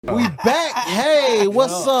We back. Hey,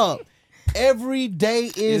 what's up? Every day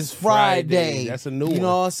is Friday. That's a new one. You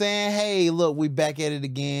know what I'm saying? Hey, look, we back at it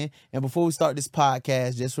again. And before we start this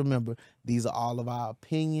podcast, just remember, these are all of our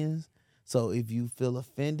opinions. So if you feel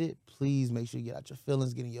offended, please make sure you get out your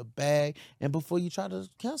feelings, get in your bag. And before you try to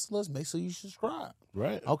cancel us, make sure you subscribe.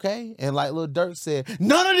 Right. Okay? And like Lil Durk said,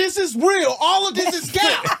 none of this is real. All of this is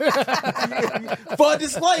cap. For a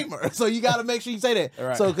disclaimer. So you got to make sure you say that.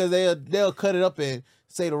 Right. So because they'll cut it up and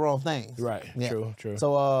say the wrong things. Right. Yeah. True.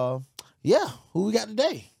 So, yeah, who we got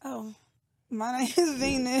today? Oh, my name is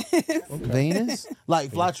Venus. Okay. Venus?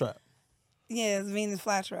 Like Flytrap. Yes, Venus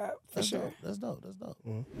Flytrap, for sure. That's dope.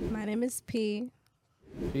 Mm-hmm. My name is P.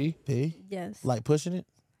 P? Yes. Like pushing it?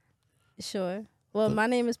 Sure. Well, my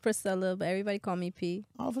name is Priscilla, but everybody call me P.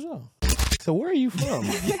 Oh, for sure. So where are you from?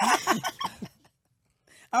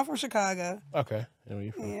 I'm from Chicago. Okay. And where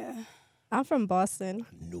you from? Yeah. I'm from Boston.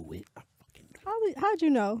 I knew it. I fucking knew it. How'd you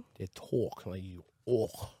know? They talk like you.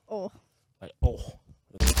 Oh. Like,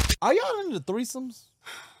 Are y'all into threesomes?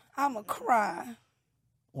 I'ma cry.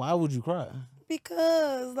 Why would you cry?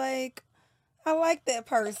 Because, like, I like that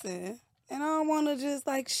person. And I don't want to just,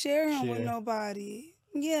 like, share him with nobody.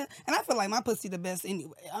 Yeah. And I feel like my pussy the best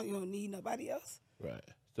anyway. I don't need nobody else. Right.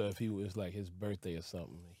 So if he was like his birthday or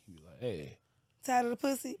something, he'd be like, hey. Tired of the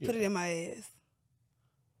pussy? Yeah. Put it in my ass.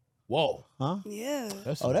 Whoa. Huh? Yeah.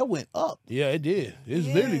 That went up. Yeah, it did. It's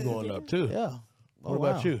literally going up, too. Yeah. What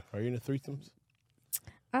about you? Are you into threesomes?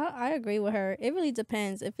 I agree with her. It really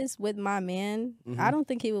depends. If it's with my man, I don't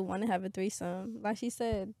think he would want to have a threesome. Like she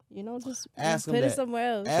said, just Ask him put that. it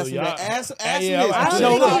somewhere else. Ask him y'all- that. Ask Yeah, him yeah, this. I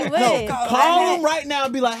don't No, think he would. Call him right now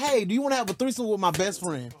and be like, hey, do you want to have a threesome with my best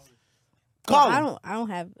friend? Call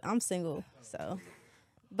him. I'm single, so.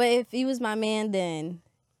 But if he was my man, then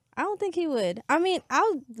I don't think he would. I mean,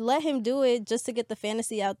 I'll let him do it just to get the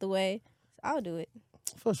fantasy out the way. I'll do it.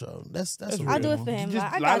 For sure. That's I'll do it for him. Just-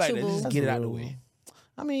 I got like you, that. boo. Just get it out of the way.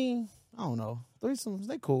 I mean, I don't know. Threesomes,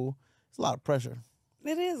 they cool. It's a lot of pressure.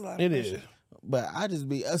 It is a lot of It pressure. is. But I just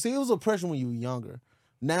see, it was a pressure when you were younger.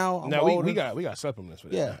 Now I'm Now older. we got supplements for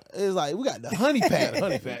that. Yeah, it's like we got the honey pack.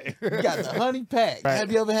 Honey pack. We got the honey pack. Right.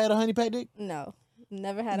 Have you ever had a honey pack, Dick? No,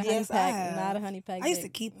 never had a Yes, I honey have. pack. Not a honey pack. I used to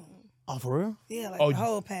dick. keep them. Oh, for real? Yeah, like Oh, the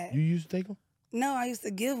whole pack. You used to take them? No, I used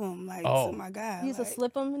to give them, like, Oh. to my guy. You used to like,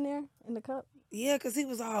 slip them in there in the cup. Yeah, because he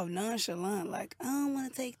was all nonchalant, like, I don't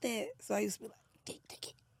want to take that. So I used to be like, take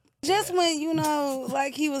it. Just when,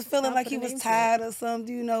 like he was feeling I'll like put he a was name to tired or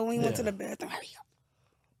something, when he went to Yeah. the bathroom, hurry up.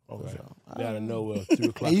 Okay. Out of nowhere, 2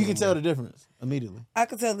 o'clock. And you in can the tell the morning. difference immediately. I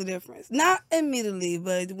could tell the difference. Not immediately,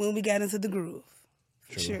 but when we got into the groove.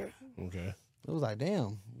 For True. sure. Okay. It was like,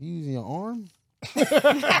 damn, you using your arm?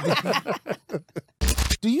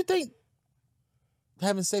 Do you think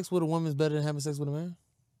having sex with a woman is better than having sex with a man?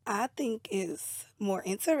 I think it's more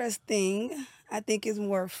interesting. I think it's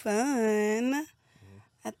more fun.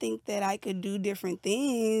 I think that I could do different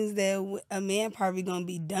things that a man probably gonna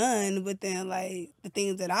be done within, like, the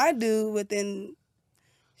things that I do within,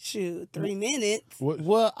 3 minutes.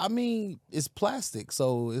 Well, I mean, it's plastic,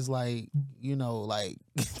 so it's like, like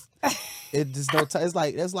it just no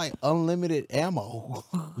it's like unlimited ammo.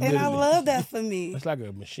 And I love that for me. It's like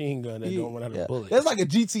a machine gun that don't run out of bullets. That's like a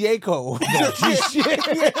GTA code.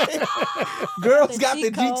 Girls got the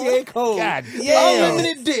cheat code. GTA code. God damn.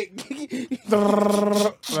 Unlimited dick.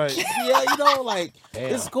 Right. Yeah,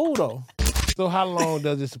 Damn. it's cool though. So how long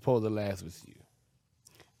does it supposed to last with you?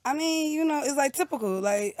 I mean, it's like typical.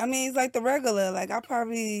 Like, I mean, it's like the regular. Like,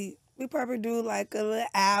 we probably do like a little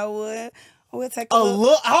hour. We'll take a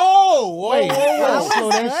little. Wait, Slow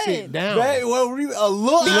that good. shit down. a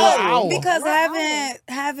little hour. Because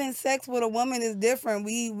having sex with a woman is different.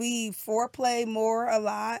 We foreplay more a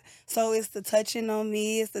lot. So it's the touching on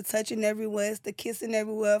me, it's the touching everywhere, it's the kissing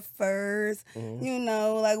everywhere first.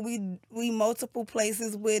 Like we multiple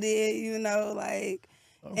places with it, like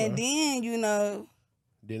and then,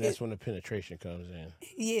 Then that's when the penetration comes in.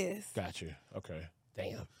 yes. Got you. Okay.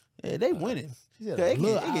 Damn. Yeah, they winning. said It a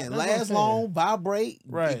little- can that's what I'm last saying. long, vibrate,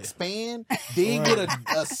 Right. expand, then get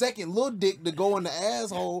a second little dick to go in the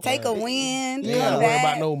asshole. Take a wind. You ain't Yeah. gotta come worry about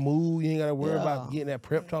back. no mood. You ain't gotta worry Yeah. about getting that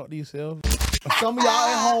prep talk to yourself. Some of y'all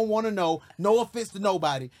at home want to know, no offense to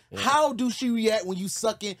nobody, how do she react when you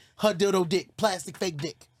sucking her dildo dick, plastic fake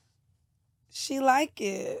dick? She like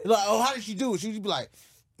it. Like, how did she do it? She just be like,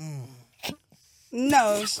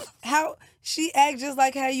 No, how she act just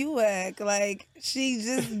like how you act. Like she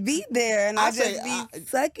just be there, and I just be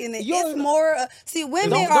sucking it. It's more. See,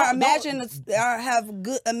 women have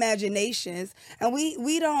good imaginations, and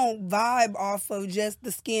we don't vibe off of just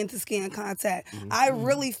the skin to skin contact. Mm-hmm. I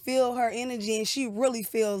really feel her energy, and she really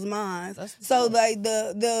feels mine. So like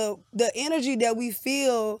the energy that we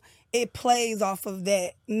feel, it plays off of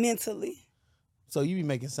that mentally. So you be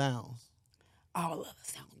making sounds. All of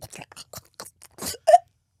us.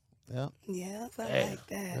 Yeah. Yeah, something like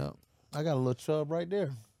that. Yep. I got a little chub right there.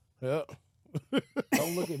 Yep.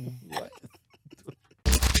 Don't look at me. What?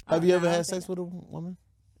 Have you ever had sex with a woman?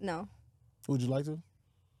 No. Would you like to?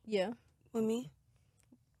 Yeah. With me?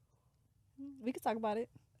 We could talk about it.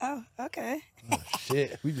 Oh, okay. Oh,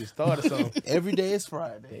 shit. We just started something. Every day is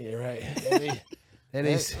Friday. Yeah, right.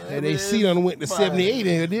 They seat on went to 78 in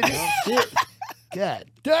here, didn't it? Shit. God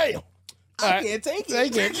damn. I can't take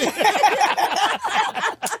it.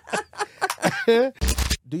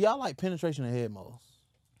 Do y'all like penetration or head most?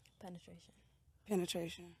 Penetration.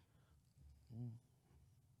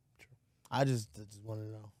 I just want to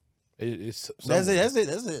know. That's it.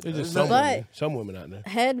 It's just some women out there.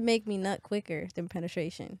 Head make me nut quicker than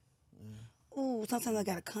penetration. Ooh, sometimes I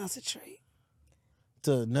gotta concentrate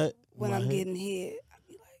to nut when I'm getting head. I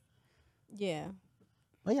be like, yeah.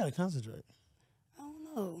 I gotta concentrate. I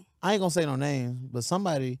don't know. I ain't gonna say no names, but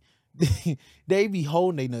somebody they be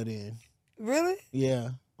holding they nut in. Really? Yeah,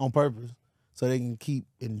 on purpose, so they can keep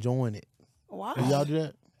enjoying it. Wow. Do y'all do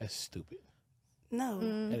that? That's stupid. No.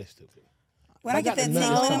 That is stupid. When I get that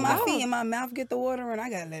tingling in my feet and my mouth get the water and I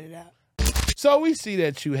gotta let it out. So we see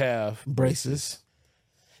that you have braces.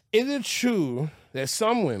 Is it true that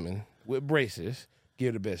some women with braces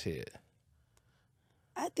give the best head?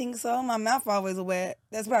 I think so. My mouth always wet.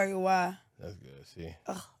 That's probably why. That's good. See.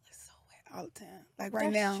 Oh, it's so wet all the time. Like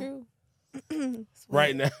right now. True.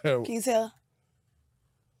 Right now. Can you tell?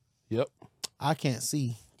 Yep. I can't see.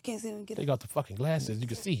 You can't see when get They got the fucking glasses. You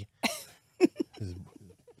can see. Fucking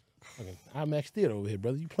IMAX theater over here,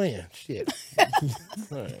 brother. You playing shit. All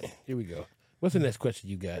right, here we go. What's the next question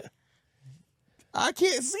you got? I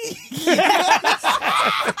can't see.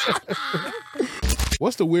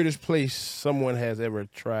 What's the weirdest place someone has ever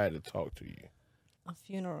tried to talk to you? A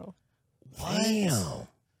funeral. Damn.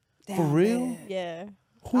 For real? Bad. Yeah.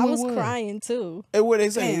 Who I it was crying too. And what they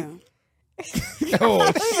say? Damn. Oh,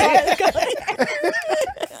 shit.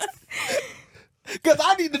 Because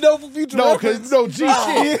I need to know for future reference. No, G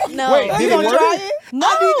shit. No. Wait, did it work? No.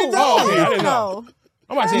 I need to know. Oh, okay, I didn't know.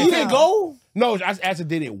 I'm about to say, You didn't go? No, I asked her,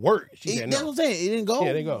 did it work? She said That's no. what I'm saying. It didn't go? Yeah,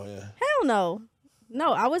 it didn't go, yeah. Hell no.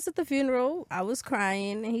 No, I was at the funeral. I was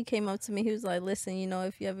crying, and he came up to me. He was like, "Listen,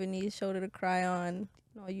 if you ever need a shoulder to cry on,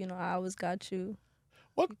 I always got you."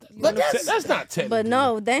 What? But that's not technical. But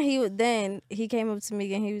no, then he came up to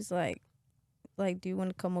me and he was like, do you want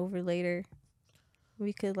to come over later?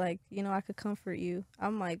 We could I could comfort you.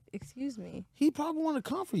 I'm like, excuse me. He probably want to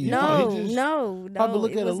comfort you. No. Probably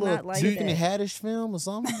look at a little like Tiffany Haddish film or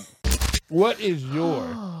something. What is your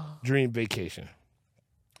dream vacation?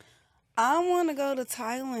 I want to go to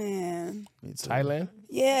Thailand. Thailand?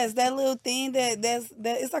 Yes, that little thing that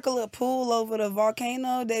it's like a little pool over the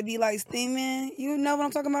volcano that be like steaming. You know what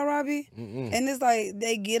I'm talking about, Robbie? Mm-mm. And it's like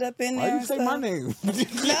they get up in there. Why you say my name?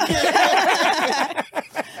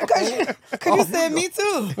 Cause you said me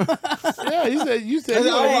too. Yeah, you said.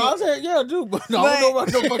 I said yeah, dude, but I don't know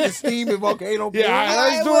about no fucking steaming volcano. Yeah,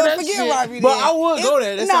 I was doing well, that forget shit. Robbie. But then. I would go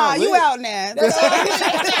there. That Nah, sound you lit. out now.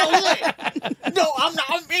 No, I'm not.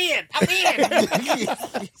 I'm in.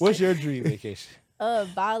 What's your dream vacation?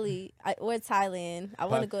 Bali or Thailand. I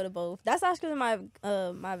want to go to both. That's actually my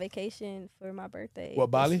my vacation for my birthday.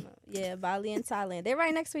 What, Bali? Yeah, Bali and Thailand. They're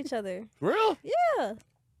right next to each other. Real? Yeah.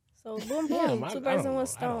 So boom, boom, Damn, two birds in one I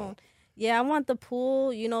stone. Yeah, I want the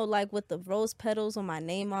pool, like with the rose petals on my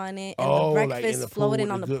name on it, and Oh, the like breakfast in the pool floating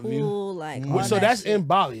with on the the good view? pool, like all So that that's shit. in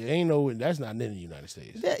Bali. That's not in the United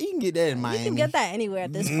States. Yeah, you can get that in Miami. You can get that anywhere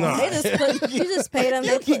at this point. Nah. They just pay them.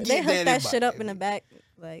 You can They get hook that that in shit up in Miami. the back.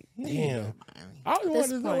 Like Damn. I was at wanted this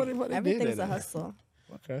to know what point, they everything's did a that. hustle.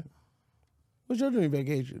 Okay. What's your dream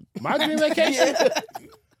vacation? My dream vacation?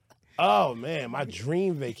 Oh, man. My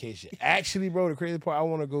dream vacation. Actually, bro, the crazy part, I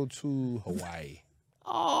want to go to Hawaii.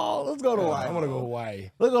 Oh, let's go to Hawaii. I want to go to Hawaii.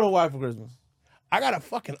 Let's go to Hawaii for Christmas. I got a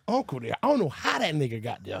fucking uncle there. I don't know how that nigga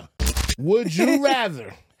got there. Would you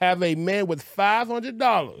rather have a man with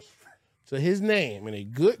 $500 to his name and a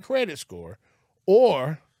good credit score,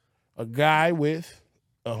 or a guy with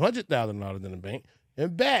 $100,000 in the bank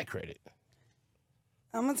and bad credit?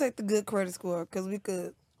 I'm gonna take the good credit score because we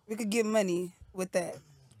could get money with that.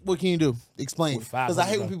 What can you do? Explain. With Because I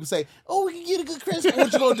hate when $500. people say, "Oh, we can get a good credit score."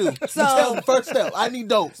 What you gonna do? So- Tell me first step. I need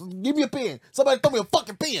notes. Give me a pen. Somebody throw me a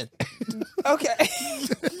fucking pen. Okay.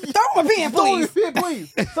 Throw him a pen, Throw me a please. pen,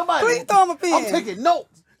 please. Somebody. Please throw him a pen. I'm taking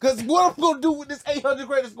notes. Because what I'm gonna do with this 800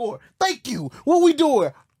 credit score? Thank you. What we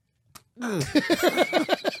doing?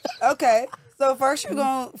 Okay. So first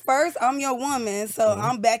I'm your woman, so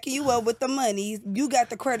I'm backing you up with the money. You got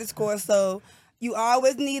the credit score, so you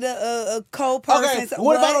always need a co-person. Okay, So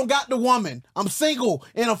what if I don't got the woman? I'm single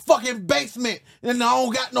in a fucking basement and I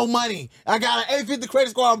don't got no money. I got an 850 credit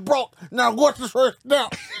score. I'm broke. Now what's the first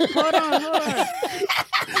step? Hold on.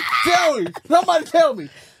 Tell me. Somebody tell me.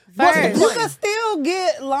 What's the First. You plan? can still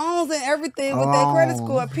get loans and everything with that credit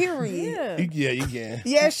score, period. Yeah. You can.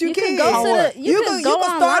 Yes, you, You can. can go to the. You can go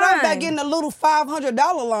start off by online. getting a little $500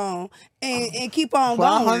 loan and keep on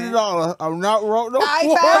going. $500. I'm not wrote no.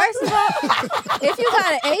 First of all, if you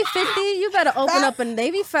got an 850, you better open up a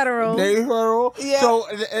Navy Federal. Navy Federal. Yeah. So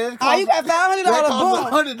You got $500, that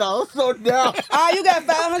costs boom. $100. So now. You got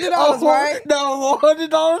 $500, right? No,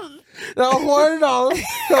 $100. No, $100.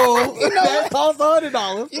 So that costs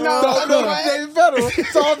 $100. You know, so right? Navy Federal.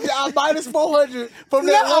 So I minus $400 from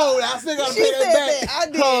that No. loan. I still gotta She pay that said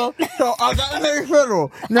back. that. I did. So I got Navy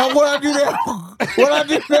Federal. Now what I do now?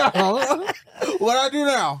 What I do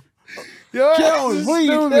now? Tell me,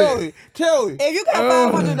 please. Tell me. If you got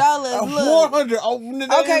 $500, look. 400.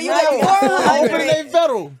 Okay, you got $400. Open Navy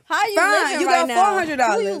Federal. How you Fine, living you right got now?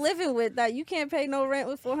 $400. Who you living with? That you can't pay no rent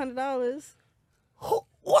with $400.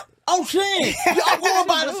 What? I'm saying. I'm going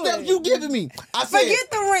by the steps you giving me. I said.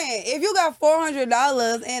 Forget the rent. If you got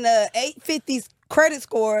 $400 and a 850 credit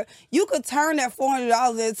score, you could turn that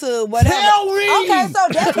 $400 into whatever. Tell me. Okay, so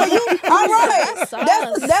that's what you. All right,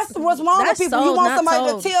 That's that's what's wrong That's with people. You sold, want not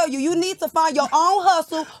somebody told. to tell you. You need to find your own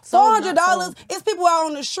hustle. Sold, not $400 told. is people out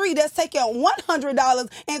on the street that's taking $100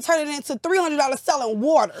 and turning it into $300 selling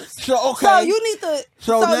waters. So, okay. So you need to.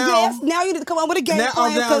 So now- now you need to come up with a game Now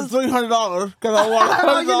I'm plan down to $300 because I want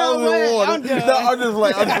 $100 You know in what? water. I'm done. No, I'm just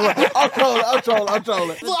like, I'm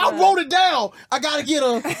trolling. So I wrote it down. I gotta get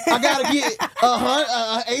a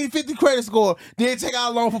 850 credit score. Then take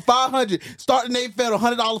out a loan for $500. Start the Navy Federal,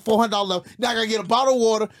 $100, $400 left. Now I gotta get a bottle of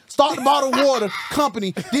water. Start the bottle of water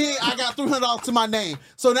company. Then I got $300 to my name.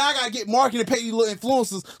 So now I gotta get marketing, pay these little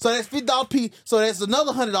influencers. So that's $50 piece. So that's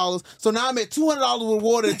another $100. So now I'm at $200 with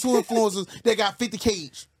water and two influencers that got $50K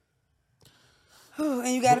each. and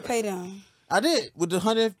you got to pay them. I did with the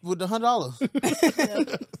 $100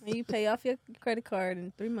 And you pay off your credit card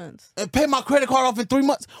in 3 months. and pay my credit card off in 3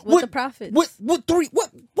 months. With the profits. What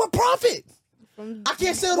profit? From I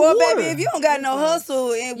can't sell the Well, water. baby, if you don't got no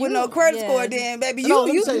hustle and with no credit yeah. score, then baby, No, let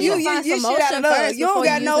me you tell you shit something. out of Find some luck. motion You don't first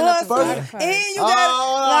got before no you using up the hustle, credit and card. you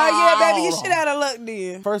got yeah, baby, you Oh. shit out of luck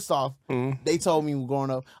then. First off, they told me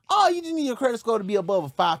growing up, oh, you just need your credit score to be above a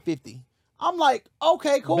 550. I'm like,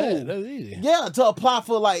 okay, cool. Man, that's easy. Yeah, to apply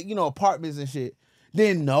for apartments and shit.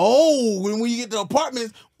 Then no, when you get to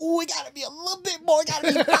apartments, it gotta be a little bit more. It gotta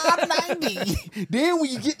be 590. Then when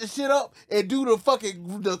you get the shit up and do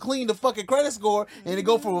the clean the fucking credit score, and it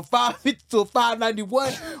go from a 550 to a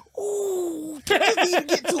 591. Ooh, you just need to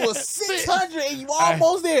get to a 600, and you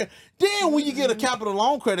almost there. Then when you get a capital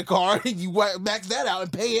loan credit card and you max that out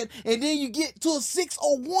and pay it, and then you get to a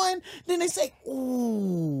 601, then they say,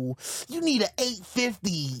 ooh, you need an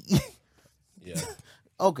 850. Yeah.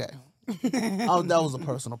 Okay. That was a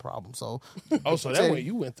personal problem. So Oh, so that way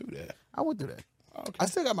you went through that. I went through that. Okay. I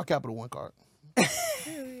still got my Capital One card.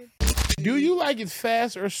 Do you like it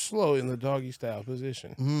fast or slow in the doggy style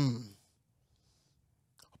position?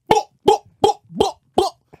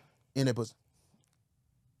 In that pussy.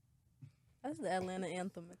 That's the Atlanta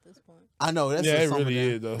anthem at this point. I know that's Yeah, a it song really there.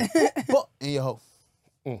 is though. In your hoe.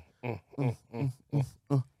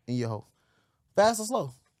 In your hoe. Fast or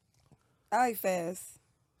slow? I like fast,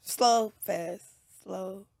 slow, fast,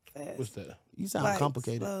 slow, fast. What's that? You sound Like,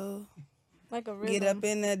 complicated. Slow, Like a rhythm. get up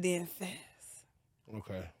in there, then fast,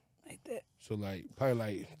 Okay. like that. So probably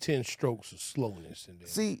like 10 strokes of slowness in there.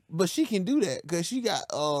 See, but she can do that because she got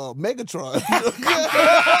Megatron.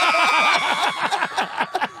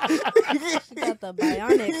 She got the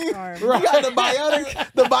bionic arm. You got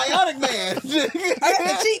the bionic man. I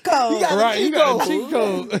got the cheat code. You got Right, the you got a cheat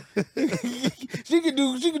code. code. She can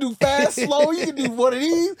do fast, slow. You can do one of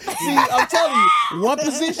these. See, I'm telling you, one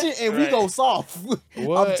position and we go soft. I'm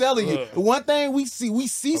What? telling you, Look. one thing we see I'm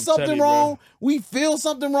something telling you, wrong, bro. we feel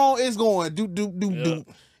something wrong. It's going do. Yeah.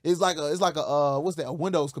 It's like a what's that? A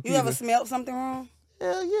Windows You computer. ever smelled something wrong?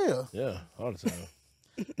 Hell yeah. Yeah, all the time.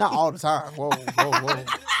 Not all the time. Whoa.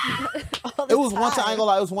 It was one time. I ain't gonna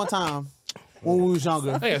lie. It was one time when we was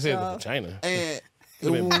younger. I think I said it was China. And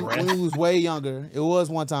when we was way younger, it was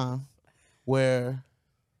one time where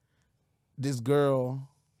this girl,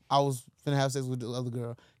 I was finna have sex with the other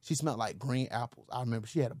girl. She smelled like green apples. I remember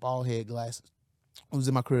she had a bald head, glasses. I was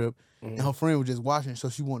in my crib, and her friend was just watching, so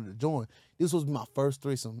she wanted to join. This was my first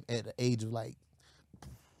threesome at the age of like,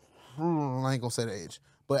 I ain't gonna say the age,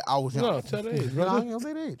 but I was young. No, tell the age, No, I ain't gonna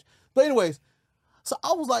say the age. But anyways, so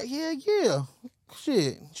I was like, yeah.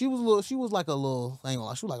 Shit. She was like a little, I ain't gonna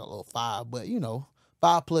lie, she was like a little 5, but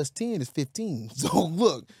 5 plus 10 is 15. So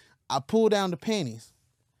look, I pulled down the panties.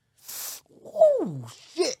 Ooh,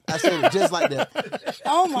 shit. I said it just like that.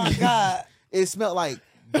 Oh my God. It smelled like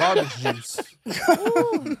garbage juice.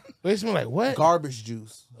 It smelled like what? Garbage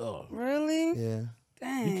juice. Oh, Really? Yeah.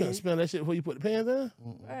 Dang. you couldn't smell that shit before you put the pants in?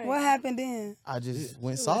 Right. What happened then? I just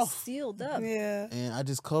went It was soft. sealed up. Yeah. And I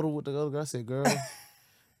just cuddled with the other girl. I said, girl,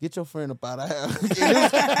 get your friend up out of here.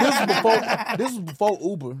 This was before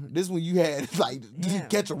Uber. This when you had like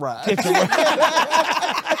catch a ride.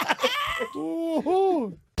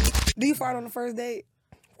 Ooh. Do you fart on the first date?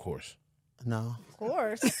 Of course. No. Of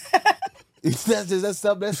course. That's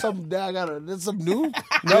something that I gotta. That's something new.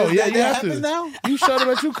 No, yeah, you that have happens to. now. You showed them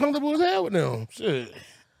that you comfortable as hell with them. Shit.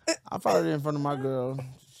 I farted in front of my girl.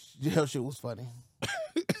 Hell, shit was funny.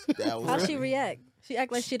 That was How'd she react? She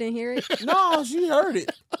act like she didn't hear it. No, she heard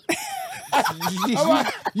it.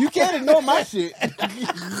 You can't ignore my shit.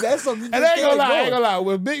 That's something. And I ain't gonna lie,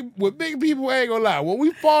 With big people, I ain't gonna lie. When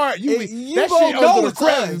we fart, you that shit know under the it's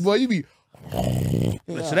crevice, us. boy. You be.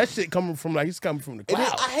 So that shit coming from it's coming from the And then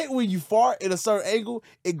cloud. I hate when you fart at a certain angle,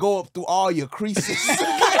 it go up through all your creases.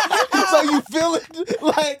 So you feel it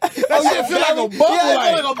like shit feel like a bubble, Yeah, it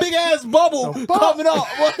like- feel like a big ass bubble coming up.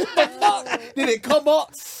 What the fuck? Did it come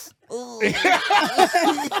up?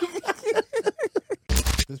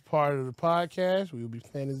 This part of the podcast, we will be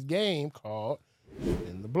playing this game called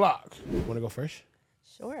In the Block. Want to go first?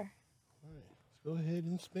 Sure. Go ahead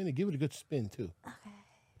and spin it. Give it a good spin too.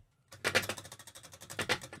 Okay.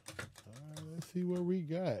 Let's see what we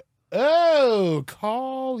got. Oh,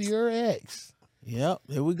 call your ex. Yep,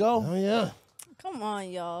 here we go. Oh yeah. Come on,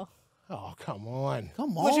 y'all. Oh come on.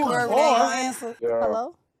 Come on. What you worried about? Answer.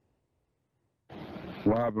 Hello?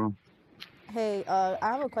 What happened? Hey, I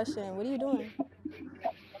have a question. What are you doing?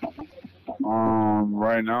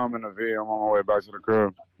 Right now I'm in a V. I'm on my way back to the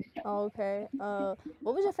crib. Oh, okay.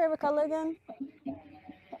 What was your favorite color again?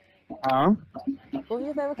 Huh? What was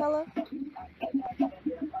your favorite color?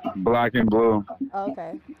 Black and blue. Oh,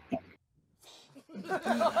 okay.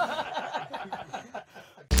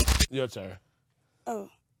 Your turn. Oh,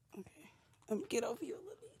 okay. Get over you a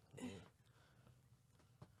little bit.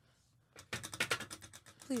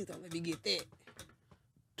 Please don't let me get that.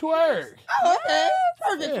 Twerk. Oh, okay.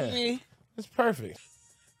 Perfect Yeah. for me. It's perfect.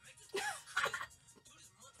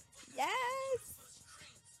 Yes.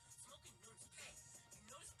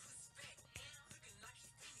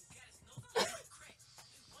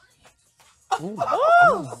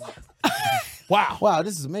 Wow. Wow,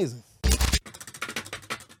 this is amazing.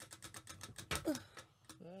 All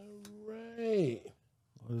right.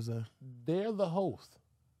 What is that? They're the host.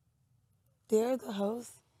 They're the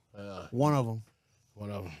host. One of them.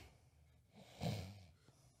 One of them.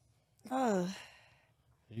 Oh,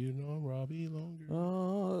 You know Robbie Longer.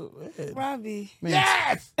 Robbie, Man,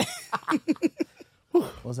 Yes!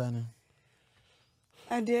 what's happening?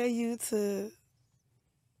 I dare you to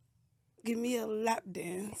give me a lap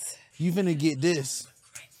dance. You finna get this.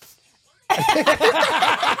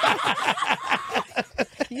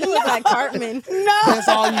 You look like Cartman. That's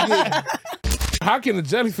all you get. How can a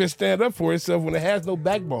jellyfish stand up for itself when it has no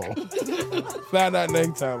backbone? Find out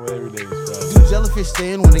next time on Everyday is Friday. Do jellyfish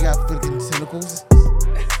stand when they got freaking tentacles?